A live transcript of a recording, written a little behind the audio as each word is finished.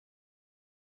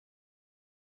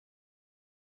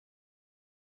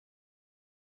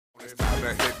It's time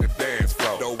to hit the dance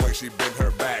floor. The way she bend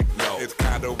her back, no. It's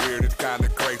kinda weird, it's kinda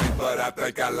crazy, but I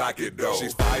think I like it though.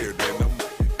 She's fire than them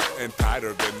and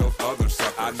tighter than those other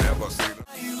suckers. I never seen her.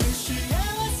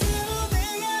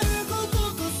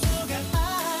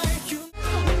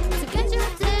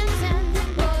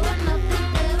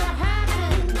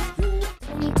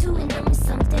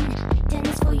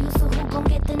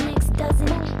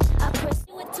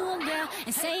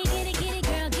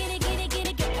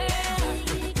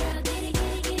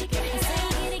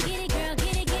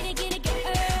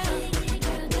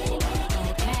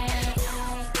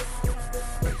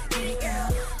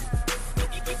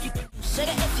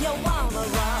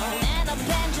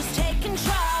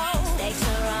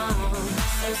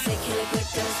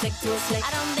 I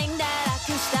don't think that I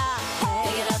can stop.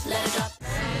 Pick it up, let it drop.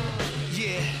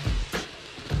 Yeah.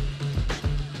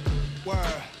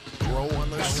 Word. Grow on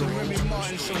the Got some Remy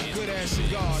Martin, some good ass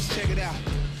cigars. Check it out.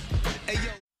 Hey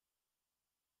yo.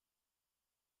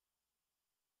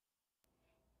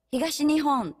 東日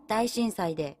本大震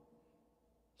災で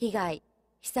被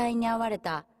災に遭われ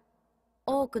た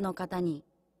多くの方に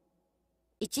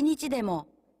一日でも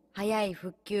早い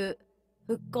復旧・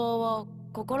復興を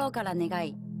心から願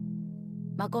い、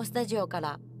マコスタジオか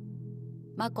ら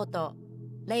マコと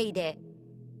レイで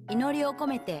祈りを込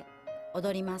めて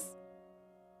踊ります。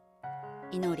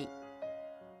祈り。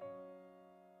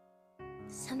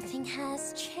Something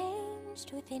has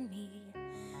changed within me.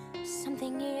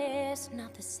 Something is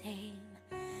not the same.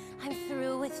 I'm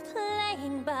through with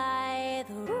playing by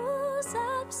the rules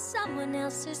of someone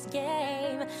else's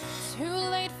game. Too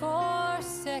late for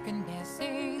second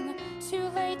guessing. Too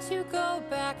late to go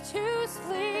back to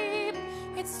sleep.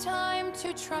 It's time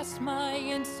to trust my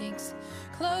instincts.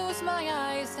 Close my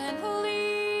eyes and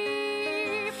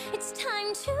leave. It's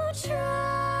time to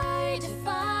try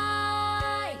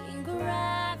defying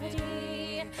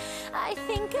gravity. I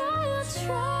think I'll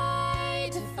try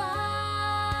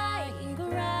defying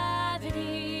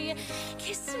gravity.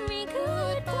 Kiss me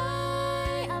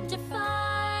goodbye. I'm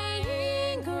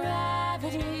defying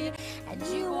gravity, and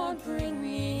you won't bring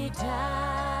me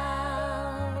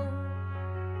down.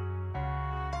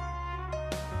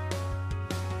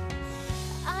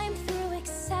 I'm through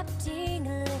accepting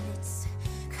limits,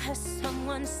 'cause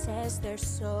someone says they're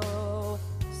so.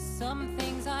 Some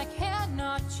things I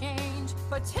cannot change,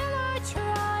 but till I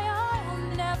try, I'll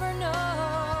never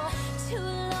know. Too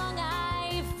long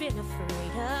I've been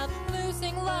afraid of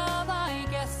Losing love, I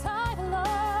guess I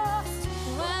lost.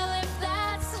 well, if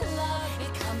that's love,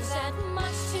 it comes at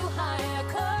much too high a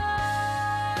cost.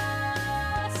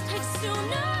 I'd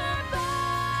sooner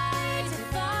buy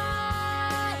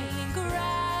defying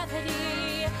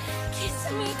gravity. Kiss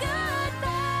me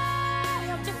goodbye.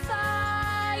 I'm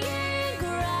defying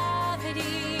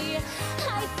gravity.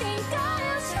 I think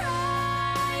I'll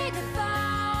try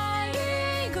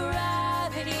defying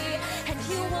gravity, and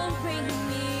you won't bring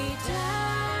me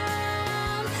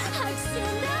down. I'd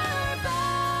sooner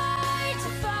buy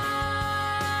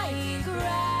defying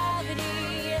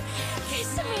gravity.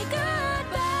 Kiss me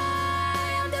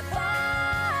goodbye. I'm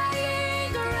defying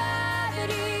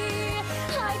gravity.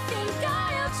 I think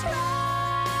I'll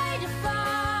try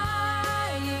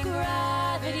defying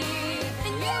gravity,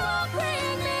 and you won't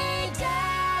bring me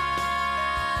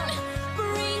down.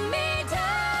 Bring me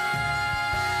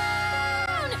down.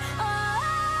 Oh.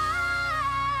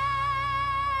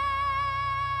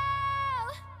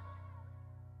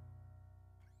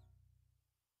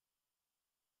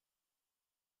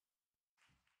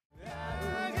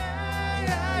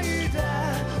輝いた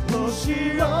星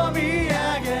を見上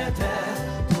げて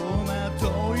戸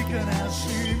惑い悲し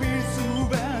みす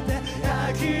べて吐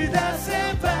き出せ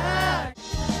ば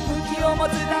武器を持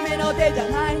つための手じゃ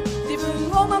ない、自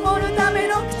分を守るため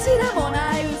の口でも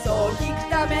ない、嘘を聞く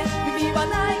ため耳は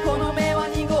ない、この目は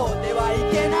濁ってはい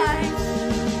けない。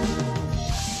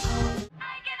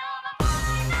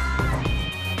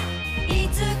い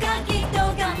つかきっと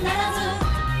必ず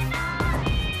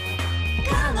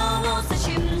可能さ信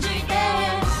じて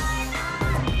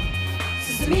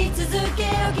進み続けよ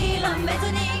諦め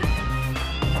ずに。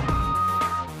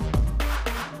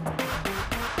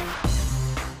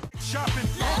Sharpen